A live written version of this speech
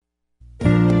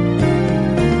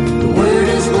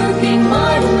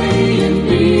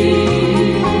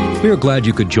We are glad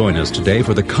you could join us today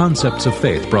for the Concepts of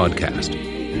Faith broadcast.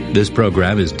 This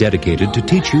program is dedicated to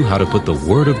teach you how to put the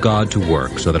Word of God to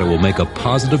work so that it will make a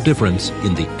positive difference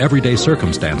in the everyday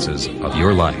circumstances of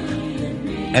your life.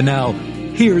 And now,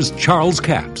 here's Charles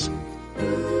Capps.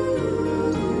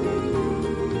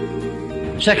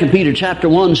 2 Peter chapter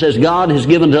 1 says, God has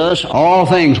given to us all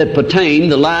things that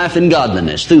pertain to life and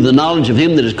godliness, through the knowledge of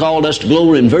Him that has called us to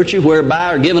glory and virtue,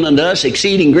 whereby are given unto us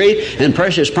exceeding great and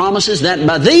precious promises, that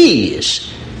by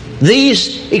these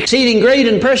exceeding great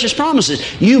and precious promises,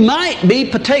 you might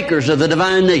be partakers of the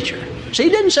divine nature. See, He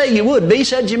didn't say you would be, He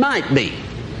said you might be.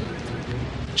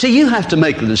 See, you have to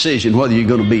make the decision whether you're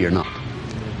going to be or not.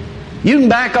 You can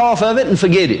back off of it and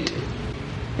forget it,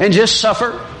 and just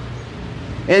suffer,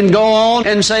 and go on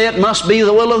and say it must be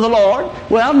the will of the Lord.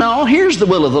 Well, no, here's the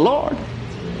will of the Lord.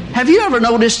 Have you ever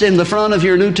noticed in the front of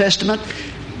your New Testament,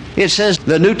 it says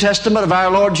the New Testament of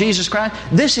our Lord Jesus Christ?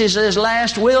 This is His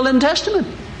last will and testament.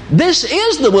 This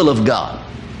is the will of God.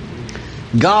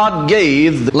 God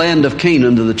gave the land of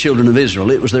Canaan to the children of Israel.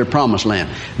 It was their promised land.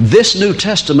 This New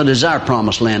Testament is our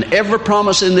promised land. Every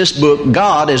promise in this book,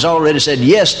 God has already said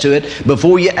yes to it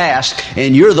before you ask,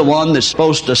 and you're the one that's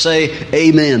supposed to say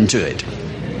amen to it.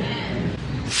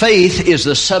 Faith is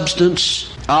the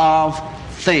substance of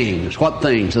things. What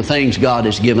things? The things God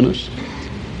has given us.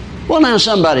 Well, now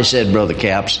somebody said, Brother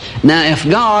Capps, now if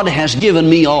God has given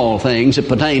me all things that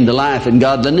pertain to life and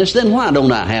godliness, then why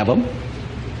don't I have them?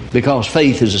 Because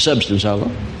faith is the substance of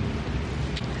them.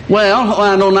 Well,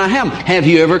 why don't I have them? Have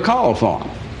you ever called for them?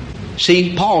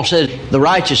 See, Paul said, the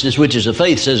righteousness which is of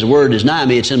faith says the word is nigh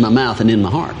me, it's in my mouth and in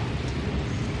my heart.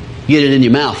 Get it in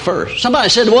your mouth first. Somebody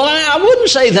said, well, I wouldn't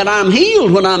say that I'm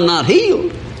healed when I'm not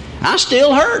healed. I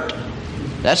still hurt.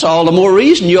 That's all the more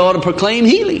reason you ought to proclaim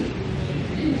healing.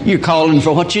 You're calling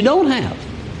for what you don't have.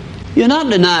 You're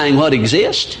not denying what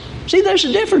exists. See, there's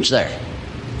a difference there.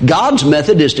 God's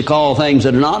method is to call things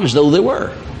that are not as though they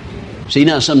were. See,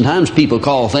 now sometimes people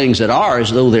call things that are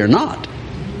as though they're not.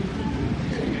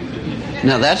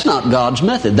 Now that's not God's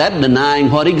method. That's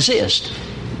denying what exists.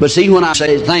 But see, when I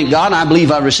say, thank God, I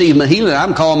believe I received my healing,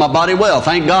 I'm calling my body well.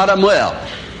 Thank God I'm well.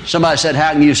 Somebody said,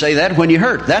 how can you say that when you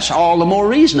hurt? That's all the more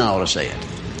reason I ought to say it.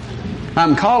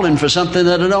 I'm calling for something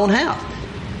that I don't have.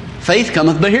 Faith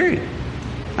cometh by hearing.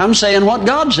 I'm saying what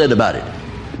God said about it.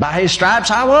 By His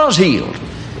stripes I was healed.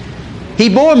 He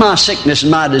bore my sickness and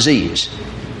my disease.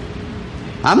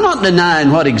 I'm not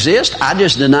denying what exists. I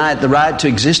just deny it the right to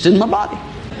exist in my body.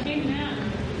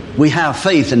 Amen. We have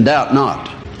faith and doubt not.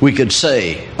 We could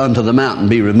say unto the mountain,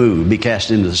 be removed, be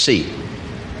cast into the sea.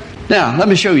 Now, let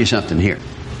me show you something here.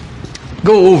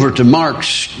 Go over to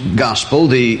Mark's Gospel,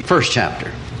 the 1st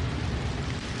chapter.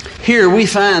 Here we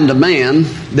find a man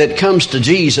that comes to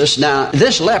Jesus. Now,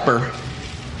 this leper,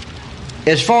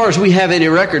 as far as we have any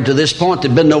record to this point,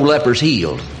 there have been no lepers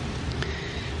healed.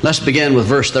 Let's begin with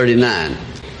verse 39.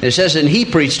 It says, and He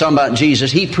preached, talking about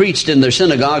Jesus, He preached in their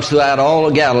synagogues throughout all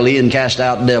of Galilee and cast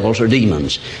out devils or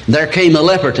demons. There came a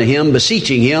leper to Him,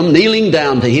 beseeching Him, kneeling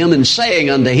down to Him, and saying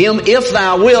unto Him, if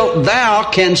Thou wilt, Thou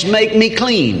canst make me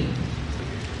clean.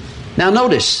 Now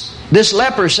notice, this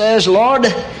leper says, Lord,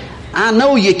 I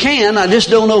know You can, I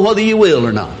just don't know whether You will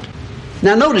or not.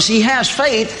 Now notice, he has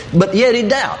faith, but yet he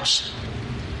doubts.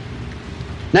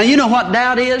 Now you know what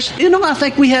doubt is? You know, I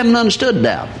think we haven't understood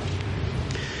doubt.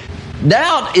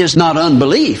 Doubt is not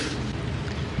unbelief.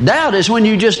 Doubt is when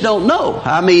you just don't know.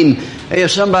 I mean, if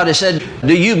somebody said,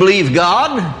 do you believe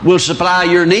God will supply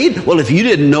your need? Well, if you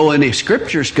didn't know any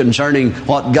scriptures concerning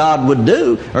what God would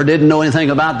do, or didn't know anything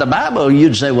about the Bible,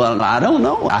 you'd say, well, I don't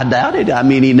know. I doubt it. I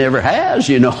mean, He never has,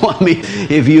 you know. I mean,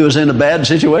 if you was in a bad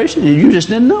situation, you just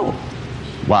didn't know.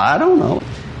 Well, I don't know.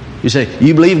 You say,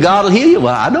 you believe God will heal you?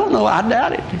 Well, I don't know. I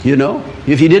doubt it, you know,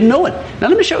 if you didn't know it. Now,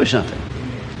 let me show you something.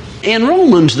 In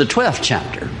Romans, the 12th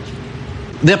chapter,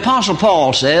 the Apostle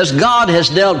Paul says, God has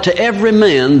dealt to every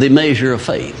man the measure of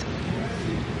faith.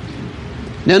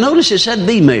 Now, notice it said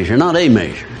the measure, not a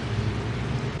measure.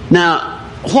 Now,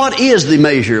 what is the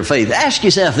measure of faith? Ask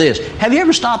yourself this. Have you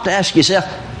ever stopped to ask yourself,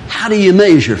 how do you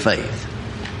measure faith?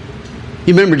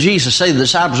 You remember Jesus said to the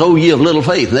disciples, oh, ye of little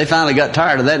faith. And they finally got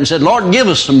tired of that and said, Lord, give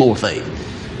us some more faith.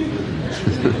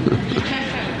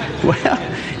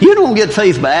 Well, you don't get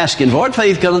faith by asking for it.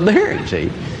 Faith cometh by hearing,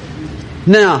 see.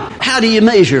 Now, how do you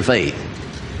measure faith?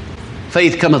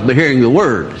 Faith cometh by hearing the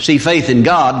Word. See, faith in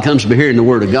God comes by hearing the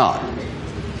Word of God.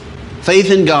 Faith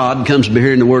in God comes by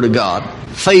hearing the Word of God.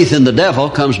 Faith in the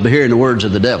devil comes by hearing the words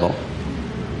of the devil.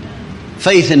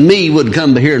 Faith in me would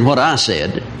come by hearing what I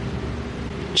said.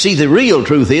 See, the real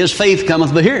truth is faith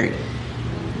cometh by hearing.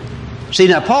 See,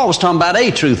 now Paul was talking about a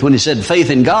truth when he said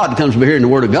faith in God comes by hearing the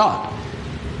Word of God.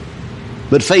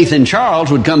 But faith in Charles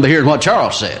would come by hearing what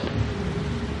Charles said.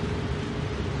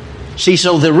 See,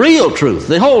 so the real truth,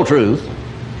 the whole truth,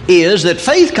 is that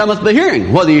faith cometh by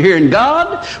hearing. Whether you're hearing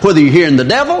God, whether you're hearing the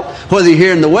devil, whether you're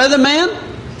hearing the weatherman,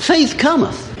 faith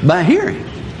cometh by hearing.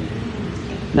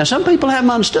 Now, some people haven't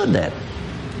understood that.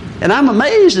 And I'm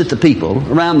amazed at the people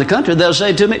around the country. They'll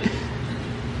say to me,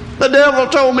 the devil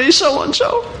told me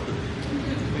so-and-so.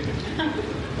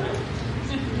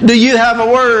 Do you have a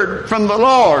word from the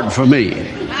Lord for me?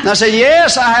 And I say,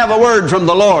 yes, I have a word from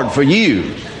the Lord for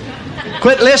you.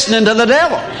 Quit listening to the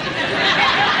devil.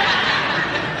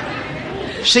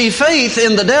 See, faith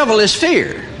in the devil is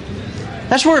fear.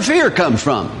 That's where fear comes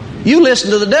from. You listen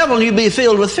to the devil and you'll be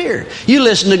filled with fear. You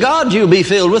listen to God, you'll be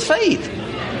filled with faith.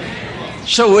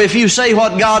 So if you say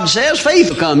what God says, faith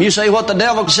will come. You say what the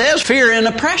devil says, fear and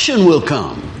oppression will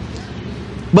come.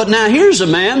 But now here's a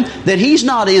man that he's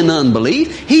not in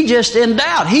unbelief. He's just in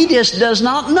doubt. He just does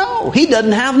not know. He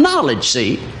doesn't have knowledge,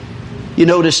 see. You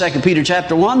notice 2 Peter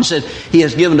chapter 1 said, He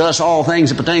has given to us all things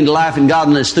that pertain to life and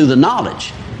godliness through the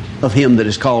knowledge of Him that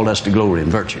has called us to glory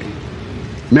and virtue.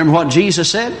 Remember what Jesus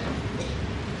said?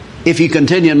 If you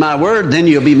continue in my word, then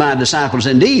you'll be my disciples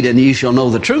indeed, and you shall know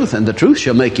the truth, and the truth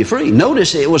shall make you free.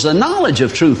 Notice it was the knowledge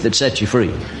of truth that set you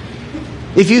free.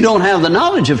 If you don't have the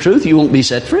knowledge of truth, you won't be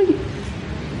set free.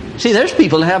 See, there's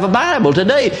people that have a Bible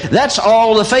today. That's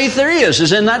all the faith there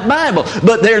is in that Bible.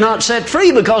 But they're not set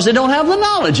free because they don't have the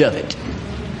knowledge of it.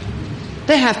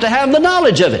 They have to have the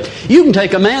knowledge of it. You can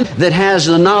take a man that has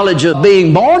the knowledge of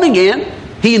being born again.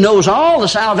 He knows all the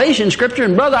salvation scripture,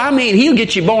 and brother, he'll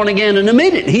get you born again in a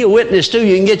minute. He'll witness to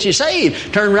you and get you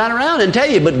saved. Turn right around and tell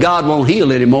you, but God won't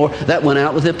heal anymore. That went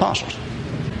out with the apostles.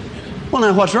 Well,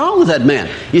 now what's wrong with that man?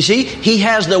 You see, he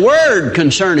has the word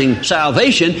concerning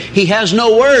salvation. He has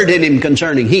no word in him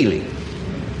concerning healing.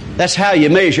 That's how you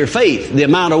measure faith, the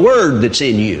amount of word that's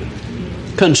in you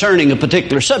concerning a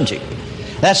particular subject.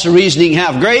 That's the reason you can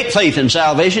have great faith in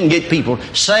salvation, get people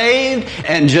saved,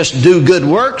 and just do good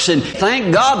works, and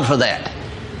thank God for that.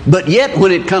 But yet,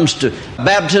 when it comes to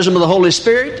baptism of the Holy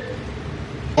Spirit,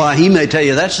 well, he may tell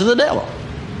you that's the devil.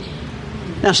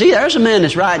 Now, see, there's a man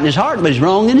that's right in his heart, but he's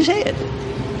wrong in his head.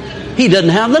 He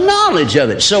doesn't have the knowledge of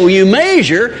it. So you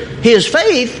measure his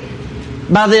faith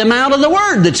by the amount of the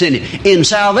word that's in it. In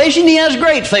salvation, he has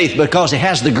great faith because he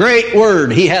has the great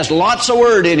word. He has lots of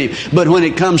word in him. But when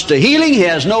it comes to healing, he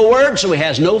has no word, so he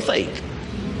has no faith.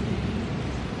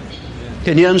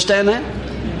 Can you understand that?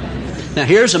 Now,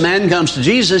 here's a man who comes to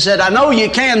Jesus and said, I know you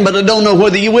can, but I don't know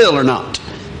whether you will or not.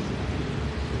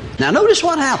 Now, notice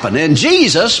what happened. And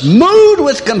Jesus, moved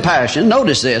with compassion,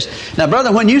 notice this. Now,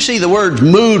 brother, when you see the words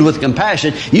moved with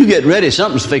compassion, you get ready,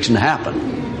 something's fixing to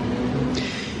happen.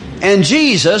 And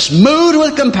Jesus, moved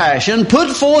with compassion, put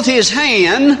forth His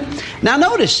hand. Now,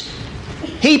 notice,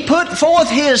 He put forth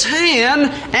His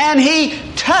hand and He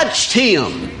touched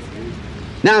him.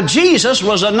 Now, Jesus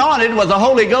was anointed with the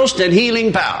Holy Ghost and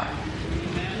healing power.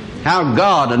 How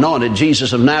God anointed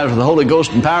Jesus of Nazareth with the Holy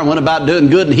Ghost and power and went about doing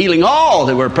good and healing all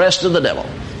that were oppressed of the devil.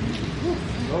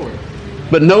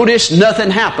 But notice nothing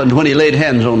happened when He laid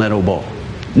hands on that old boy.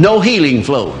 No healing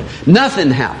flowed. Nothing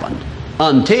happened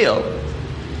until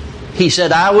He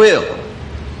said, I will,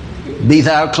 be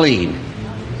thou clean.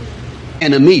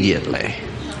 And immediately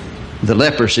the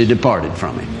leprosy departed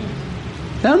from him.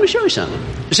 Now let me show you something.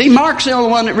 See, Mark's the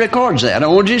only one that records that. I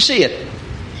want you to see it.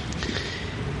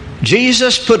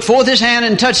 Jesus put forth His hand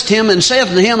and touched him and saith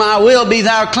to him, I will, be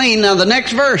thou clean. Now the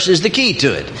next verse is the key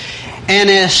to it. And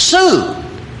as soon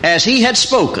as he had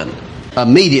spoken,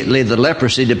 immediately the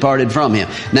leprosy departed from him.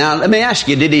 Now let me ask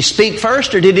you, did he speak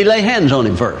first or did he lay hands on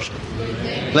him first?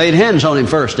 Laid hands on him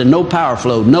first, and no power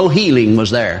flowed, no healing was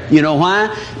there. You know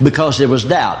why? Because there was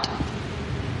doubt.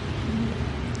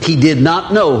 He did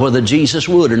not know whether Jesus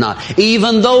would or not.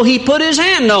 Even though he put his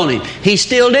hand on him, he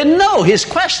still didn't know. His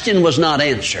question was not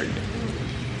answered.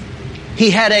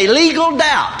 He had a legal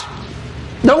doubt.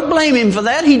 Don't blame him for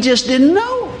that. He just didn't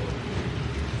know.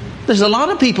 There's a lot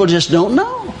of people just don't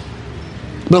know.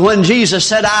 But when Jesus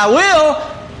said, I will,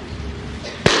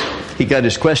 he got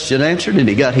his question answered and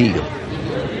he got healed.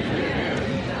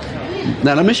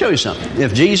 Now let me show you something.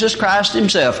 If Jesus Christ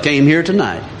Himself came here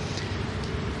tonight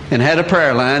and had a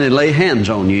prayer line and lay hands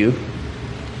on you,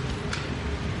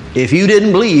 if you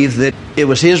didn't believe that it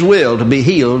was His will to be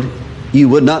healed, you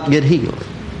would not get healed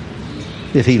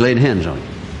if He laid hands on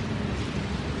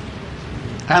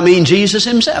you. Jesus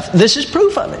Himself. This is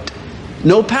proof of it.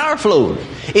 No power flowed.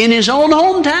 In His own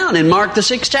hometown, in Mark the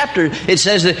 6th chapter, it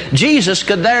says that Jesus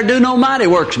could there do no mighty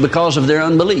works because of their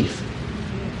unbelief.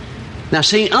 Now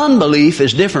see, unbelief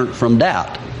is different from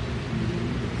doubt.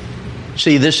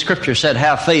 See, this scripture said,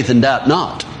 have faith and doubt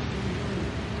not.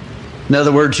 In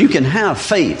other words, you can have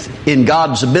faith in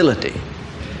God's ability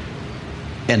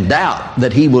and doubt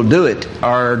that He will do it,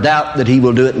 or doubt that He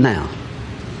will do it now.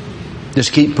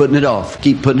 Just keep putting it off.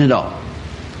 Keep putting it off.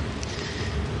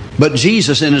 But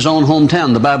Jesus in His own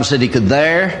hometown, the Bible said He could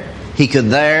there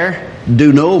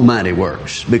do no mighty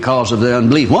works because of their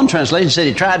unbelief. One translation said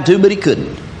He tried to, but He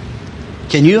couldn't.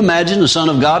 Can you imagine the Son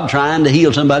of God trying to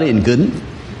heal somebody and couldn't?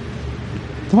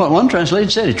 One translation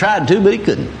said He tried to, but He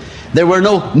couldn't. There were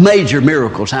no major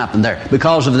miracles happen there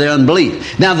because of their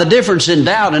unbelief. Now the difference in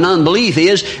doubt and unbelief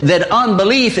is that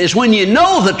unbelief is when you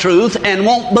know the truth and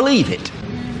won't believe it.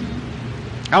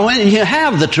 Or when you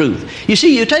have the truth. You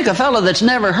see, you take a fellow that's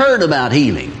never heard about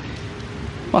healing.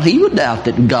 Well, he would doubt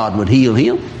that God would heal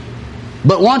him.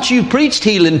 But once you preached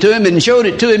healing to him and showed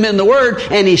it to him in the Word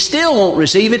and he still won't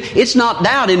receive it, it's not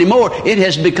doubt anymore. It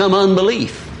has become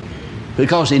unbelief.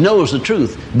 Because he knows the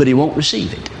truth, but he won't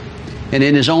receive it. And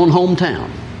in his own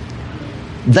hometown,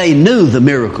 they knew the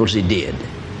miracles he did.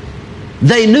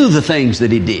 They knew the things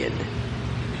that he did.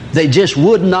 They just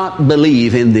would not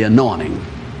believe in the anointing.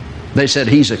 They said,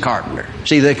 he's a carpenter.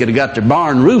 See, they could have got their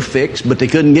barn roof fixed, but they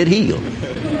couldn't get healed.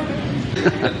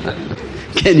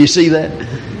 Can you see that?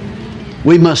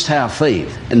 We must have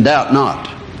faith and doubt not.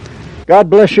 God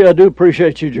bless you. I do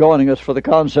appreciate you joining us for the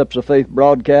Concepts of Faith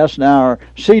broadcast. Now, our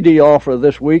CD offer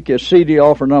this week is CD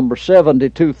offer number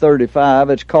 7235.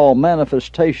 It's called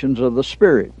Manifestations of the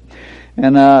Spirit.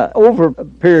 And over a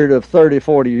period of 30,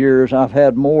 40 years, I've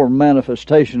had more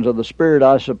manifestations of the Spirit,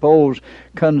 I suppose,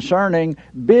 concerning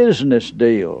business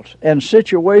deals and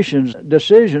situations,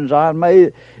 decisions I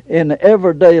made in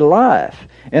everyday life.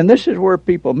 And this is where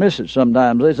people miss it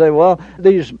sometimes. They say, well,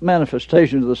 these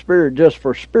manifestations of the Spirit just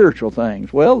for spiritual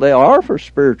things. Well, they are for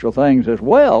spiritual things as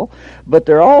well, but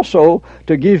they're also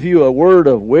to give you a word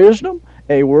of wisdom,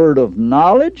 a word of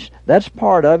knowledge. That's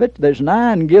part of it. There's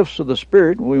 9 gifts of the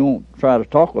Spirit. We won't try to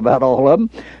talk about all of them,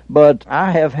 but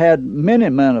I have had many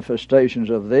manifestations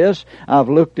of this. I've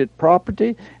looked at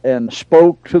property and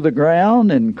spoke to the ground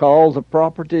and called the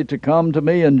property to come to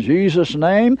me in Jesus'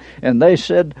 name, and they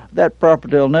said that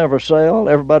property will never sell.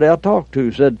 Everybody I talked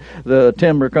to said the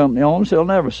timber company owns, they'll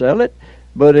never sell it.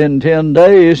 But in 10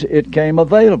 days it came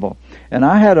available. And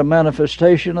I had a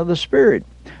manifestation of the Spirit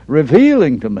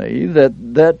revealing to me that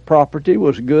that property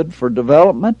was good for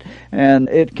development, and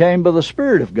it came by the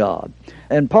Spirit of God.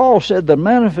 And Paul said the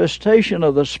manifestation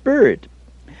of the Spirit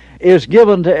is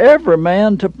given to every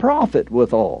man to profit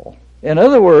withal. In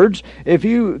other words, if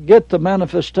you get the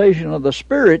manifestation of the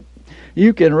Spirit,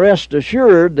 you can rest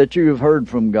assured that you've heard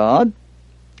from God.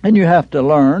 And you have to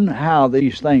learn how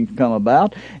these things come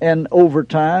about, and over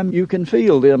time you can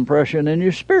feel the impression in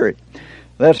your spirit.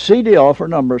 That's CD offer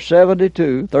number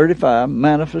 7235,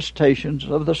 Manifestations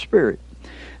of the Spirit.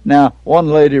 Now, one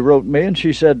lady wrote me and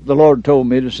she said, the Lord told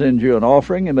me to send you an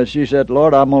offering, and she said,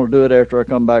 Lord, I'm going to do it after I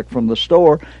come back from the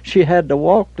store. She had to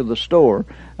walk to the store.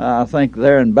 I think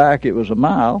there and back it was a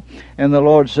mile. And the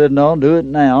Lord said, no, do it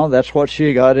now. That's what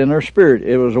she got in her spirit.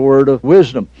 It was a word of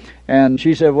wisdom. And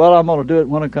she said, well, I'm going to do it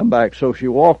when I come back. So she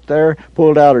walked there,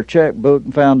 pulled out her checkbook,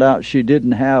 and found out she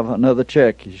didn't have another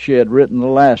check. She had written the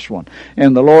last one.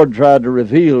 And the Lord tried to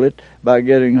reveal it by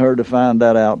getting her to find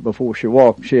that out before she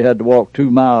walked. She had to walk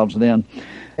 2 miles then.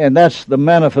 And that's the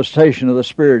manifestation of the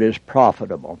Spirit is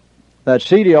profitable. That's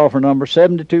CD offer number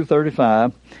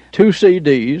 7235, 2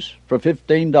 CDs for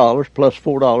 $15 plus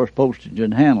 $4 postage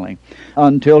and handling.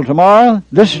 Until tomorrow,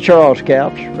 this is Charles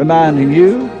Capps reminding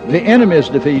you the enemy is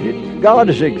defeated,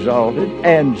 God is exalted,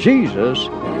 and Jesus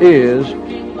is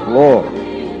Lord.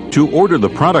 To order the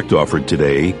product offered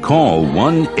today, call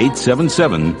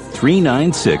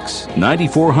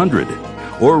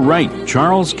 1-877-396-9400 or write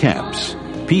Charles Capps,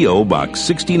 P.O. Box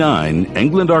 69,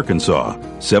 England, Arkansas,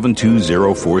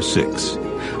 72046.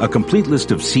 A complete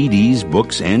list of CDs,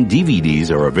 books, and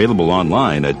DVDs are available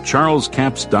online at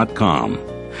charlescapps.com.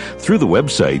 Through the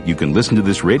website, you can listen to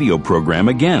this radio program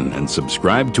again and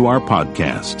subscribe to our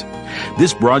podcast.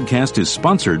 This broadcast is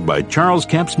sponsored by Charles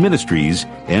Capps Ministries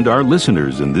and our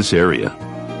listeners in this area.